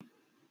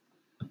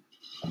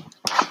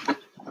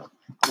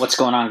What's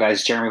going on,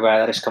 guys? Jeremy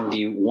Violetis coming to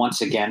you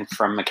once again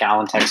from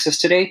McAllen, Texas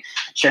today,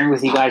 sharing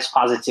with you guys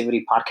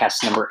Positivity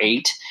Podcast number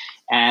 8.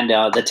 And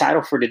the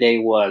title for today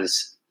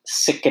was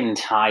Sick and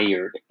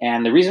Tired.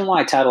 And the reason why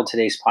I titled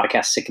today's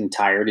podcast Sick and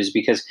Tired is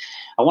because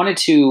I wanted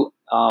to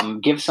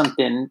give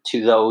something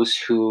to those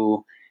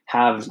who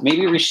have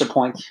maybe reached a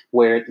point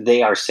where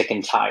they are sick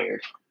and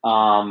tired.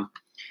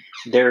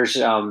 There's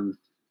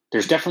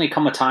definitely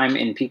come a time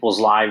in people's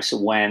lives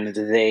when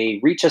they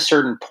reach a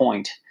certain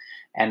point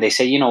and they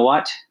say, you know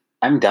what,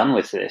 I'm done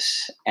with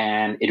this.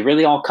 And it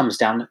really all comes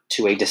down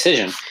to a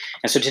decision.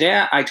 And so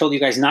today I told you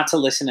guys not to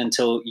listen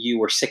until you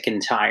were sick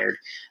and tired,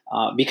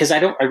 because I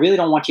really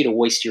don't want you to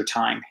waste your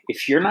time.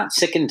 If you're not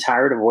sick and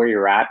tired of where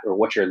you're at or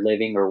what you're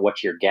living or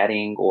what you're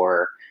getting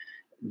or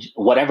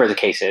whatever the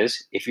case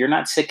is, if you're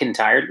not sick and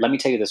tired, let me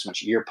tell you this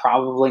much. You're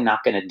probably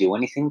not going to do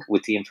anything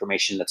with the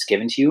information that's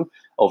given to you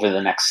over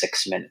the next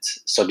 6 minutes.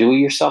 So do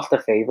yourself the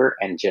favor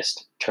and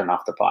just turn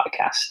off the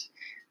podcast.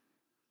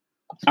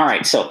 All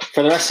right, so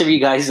for the rest of you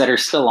guys that are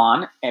still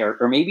on,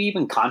 or maybe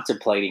even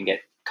contemplating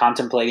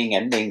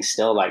ending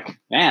still, like,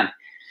 man,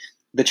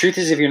 the truth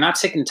is if you're not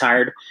sick and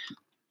tired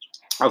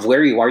of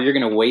where you are, you're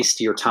going to waste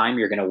your time,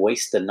 you're going to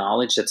waste the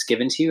knowledge that's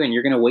given to you, and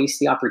you're going to waste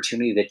the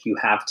opportunity that you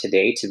have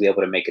today to be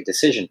able to make a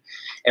decision.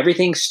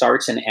 Everything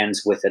starts and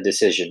ends with a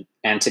decision,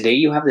 and today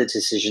you have the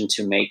decision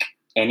to make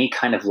any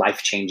kind of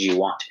life change you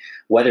want,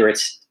 whether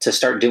it's to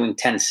start doing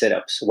 10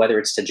 sit-ups, whether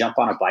it's to jump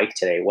on a bike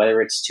today,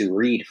 whether it's to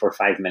read for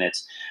 5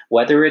 minutes,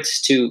 whether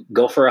it's to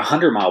go for a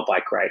 100-mile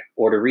bike ride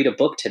or to read a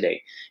book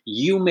today.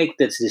 You make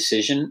this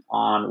decision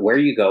on where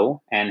you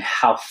go and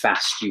how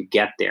fast you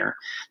get there.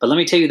 But let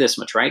me tell you this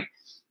much, right?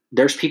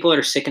 There's people that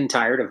are sick and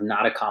tired of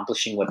not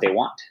accomplishing what they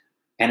want.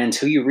 And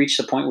until you reach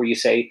the point where you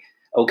say,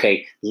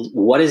 okay,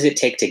 what does it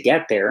take to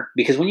get there?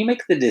 Because when you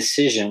make the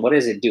decision, what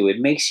does it do?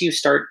 It makes you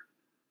start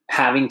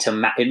having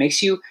to, it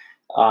makes you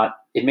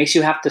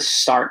have to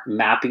start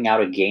mapping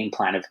out a game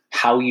plan of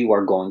how you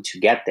are going to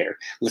get there.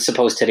 Let's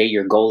suppose today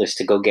your goal is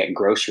to go get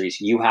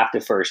groceries. You have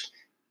to first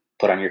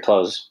put on your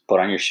clothes, put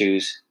on your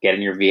shoes, get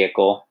in your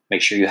vehicle,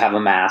 make sure you have a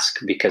mask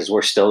because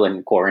we're still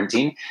in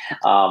quarantine.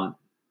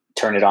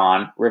 Turn it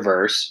on,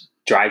 reverse,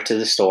 drive to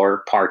the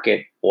store, park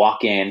it,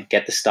 walk in,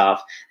 get the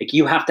stuff. Like,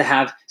 you have to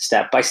have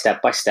step by step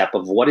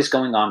of what is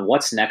going on,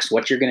 what's next,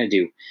 what you're going to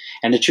do.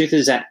 And the truth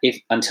is that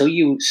until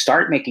you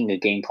start making a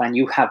game plan,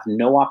 you have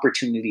no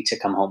opportunity to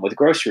come home with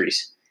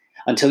groceries.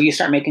 Until you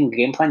start making a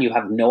game plan, you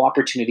have no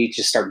opportunity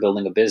to start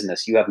building a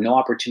business. You have no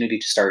opportunity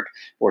to start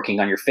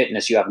working on your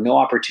fitness. You have no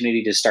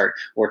opportunity to start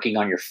working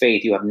on your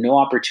faith. You have no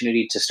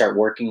opportunity to start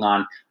working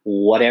on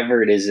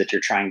whatever it is that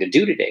you're trying to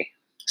do today.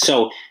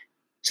 So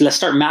let's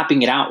start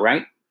mapping it out,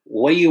 right?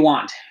 What do you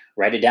want?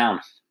 Write it down.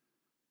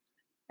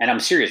 And I'm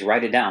serious,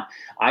 write it down.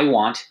 I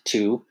want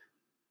to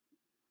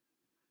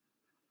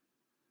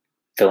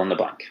fill in the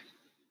blank.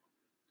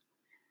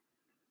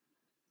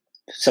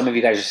 Some of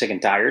you guys are sick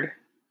and tired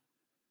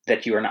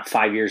that you are not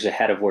 5 years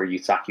ahead of where you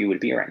thought you would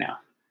be right now,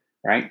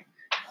 right?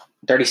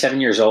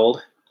 37 years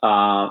old.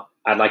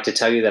 I'd like to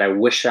tell you that I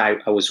wish I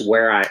was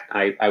where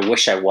I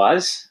wish I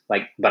was,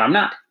 but I'm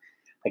not.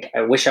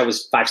 I wish I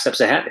was 5 steps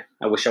ahead.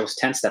 I wish I was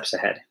 10 steps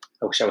ahead.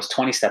 I wish I was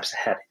 20 steps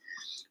ahead.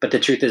 But the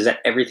truth is that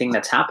everything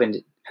that's happened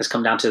has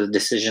come down to the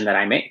decision that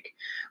I make,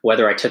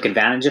 whether I took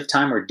advantage of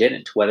time or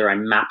didn't, whether I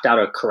mapped out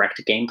a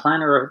correct game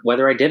plan or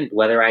whether I didn't,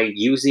 whether I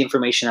used the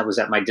information that was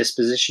at my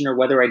disposition or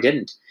whether I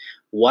didn't,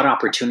 what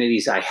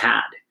opportunities I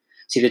had.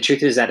 See, the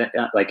truth is that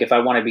if I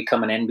want to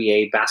become an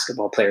NBA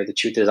basketball player, the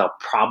truth is I'll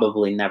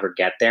probably never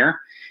get there.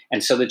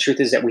 And so the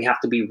truth is that we have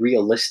to be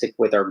realistic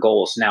with our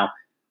goals. Now,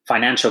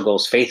 financial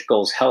goals, faith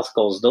goals, health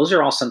goals, those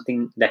are all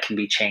something that can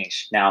be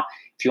changed. Now,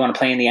 if you want to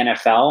play in the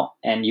NFL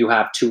and you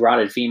have 2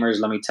 rotted femurs,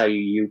 let me tell you,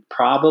 you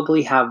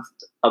probably have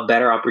a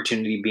better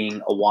opportunity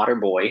being a water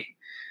boy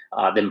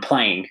than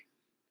playing.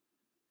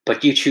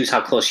 But you choose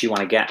how close you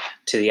want to get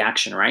to the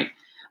action, right?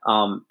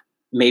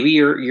 Maybe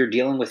you're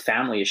dealing with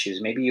family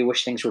issues. Maybe you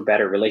wish things were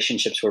better,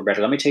 relationships were better.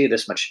 Let me tell you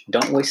this much.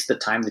 Don't waste the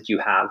time that you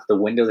have, the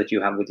window that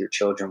you have with your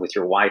children, with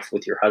your wife,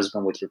 with your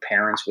husband, with your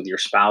parents, with your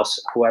spouse,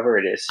 whoever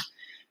it is.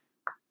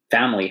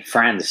 Family,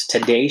 friends,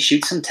 today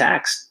shoot some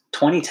text,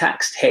 20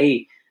 texts.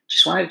 Hey,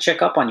 just wanted to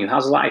check up on you.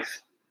 How's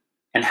life?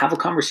 And have a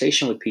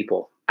conversation with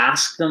people.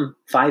 Ask them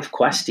 5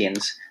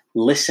 questions.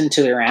 Listen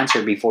to their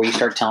answer before you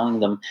start telling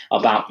them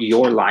about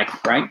your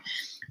life, right?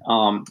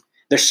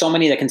 There's so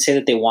many that can say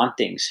that they want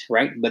things,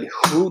 right? But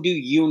who do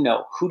you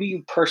know? Who do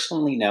you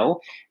personally know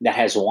that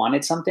has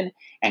wanted something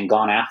and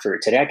gone after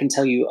it? Today, I can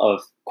tell you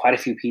of quite a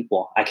few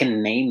people. I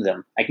can name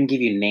them. I can give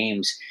you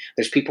names.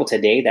 There's people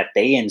today that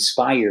they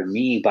inspire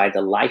me by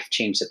the life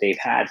change that they've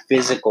had,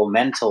 physical,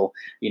 mental,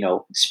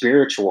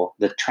 spiritual.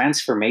 The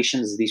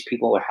transformations these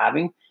people are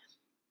having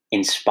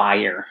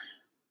inspire,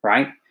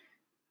 right?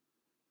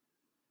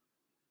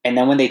 And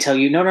then when they tell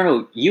you,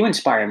 no, you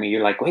inspire me,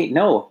 you're like, wait,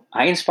 no,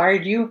 I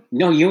inspired you?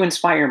 No, you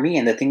inspire me.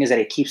 And the thing is that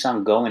it keeps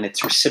on going.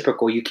 It's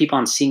reciprocal. You keep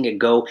on seeing it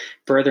go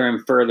further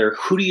and further.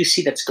 Who do you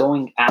see that's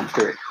going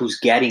after it? Who's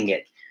getting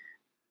it?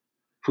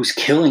 Who's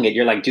killing it?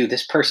 You're like, dude,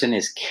 this person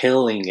is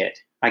killing it.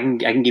 I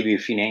can give you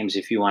a few names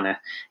if you want to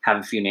have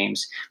a few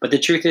names. But the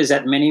truth is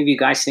that many of you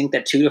guys think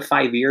that 2 to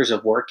 5 years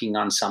of working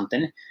on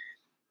something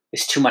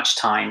is too much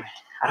time.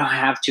 I don't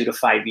have 2 to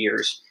 5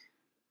 years.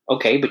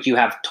 Okay, but you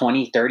have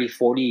 20, 30,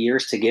 40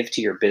 years to give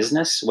to your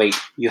business. Wait,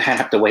 you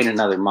have to wait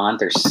another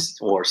month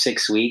or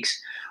 6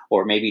 weeks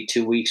or maybe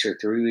 2 weeks or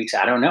 3 weeks.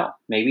 I don't know,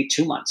 maybe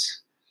 2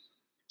 months.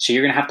 So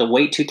you're going to have to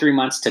wait 2, 3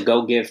 months to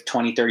go give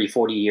 20, 30,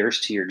 40 years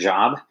to your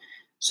job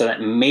so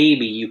that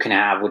maybe you can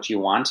have what you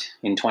want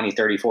in 20,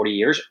 30, 40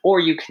 years. Or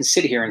you can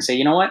sit here and say,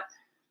 you know what?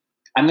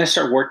 I'm going to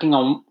start working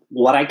on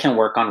what I can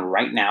work on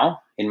right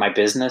now in my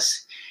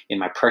business, in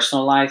my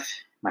personal life,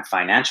 my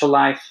financial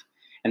life.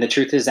 And the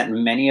truth is that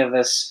many of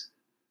us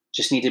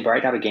just need to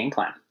write out a game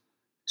plan.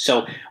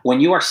 So when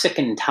you are sick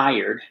and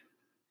tired,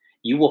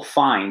 you will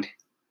find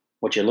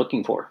what you're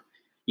looking for.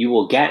 You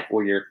will get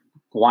where you're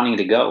wanting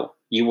to go.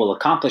 You will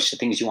accomplish the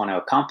things you want to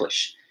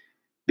accomplish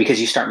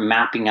because you start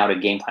mapping out a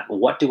game plan.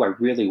 What do I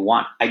really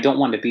want? I don't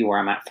want to be where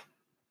I'm at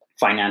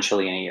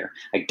financially in a year.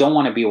 I don't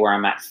want to be where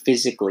I'm at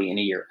physically in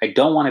a year. I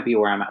don't want to be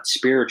where I'm at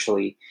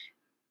spiritually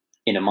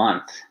in a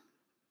month,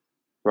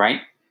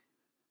 right?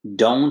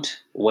 Don't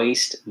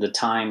waste the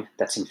time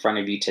that's in front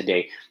of you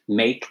today.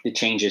 Make the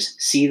changes.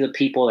 See the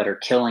people that are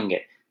killing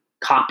it.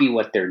 Copy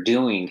what they're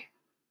doing.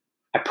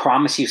 I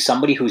promise you,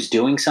 somebody who's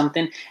doing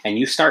something and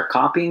you start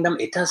copying them,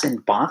 it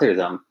doesn't bother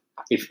them.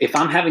 If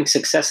I'm having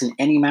success in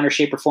any manner,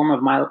 shape, or form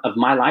of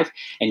my life,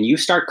 and you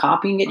start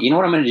copying it, you know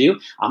what I'm going to do?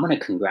 I'm going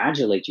to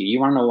congratulate you. You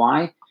want to know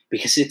why?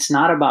 Because it's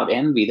not about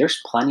envy.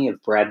 There's plenty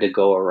of bread to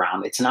go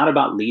around. It's not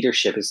about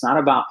leadership. It's not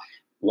about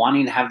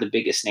wanting to have the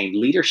biggest name.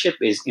 Leadership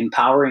is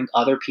empowering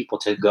other people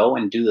to go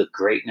and do the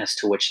greatness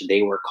to which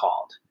they were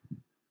called.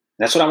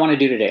 That's what I want to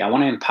do today. I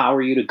want to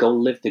empower you to go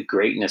live the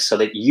greatness so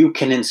that you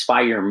can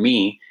inspire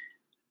me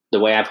the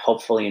way I've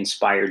hopefully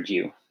inspired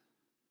you.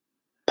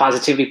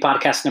 Positivity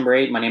Podcast number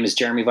 8. My name is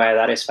Jeremy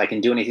Valladares. If I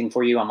can do anything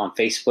for you, I'm on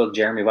Facebook,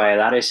 Jeremy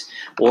Valladares,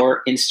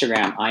 or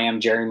Instagram, I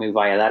am Jeremy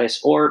Valladares,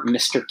 or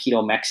Mr.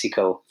 Keto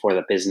Mexico for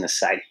the business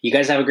side. You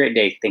guys have a great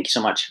day. Thank you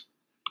so much.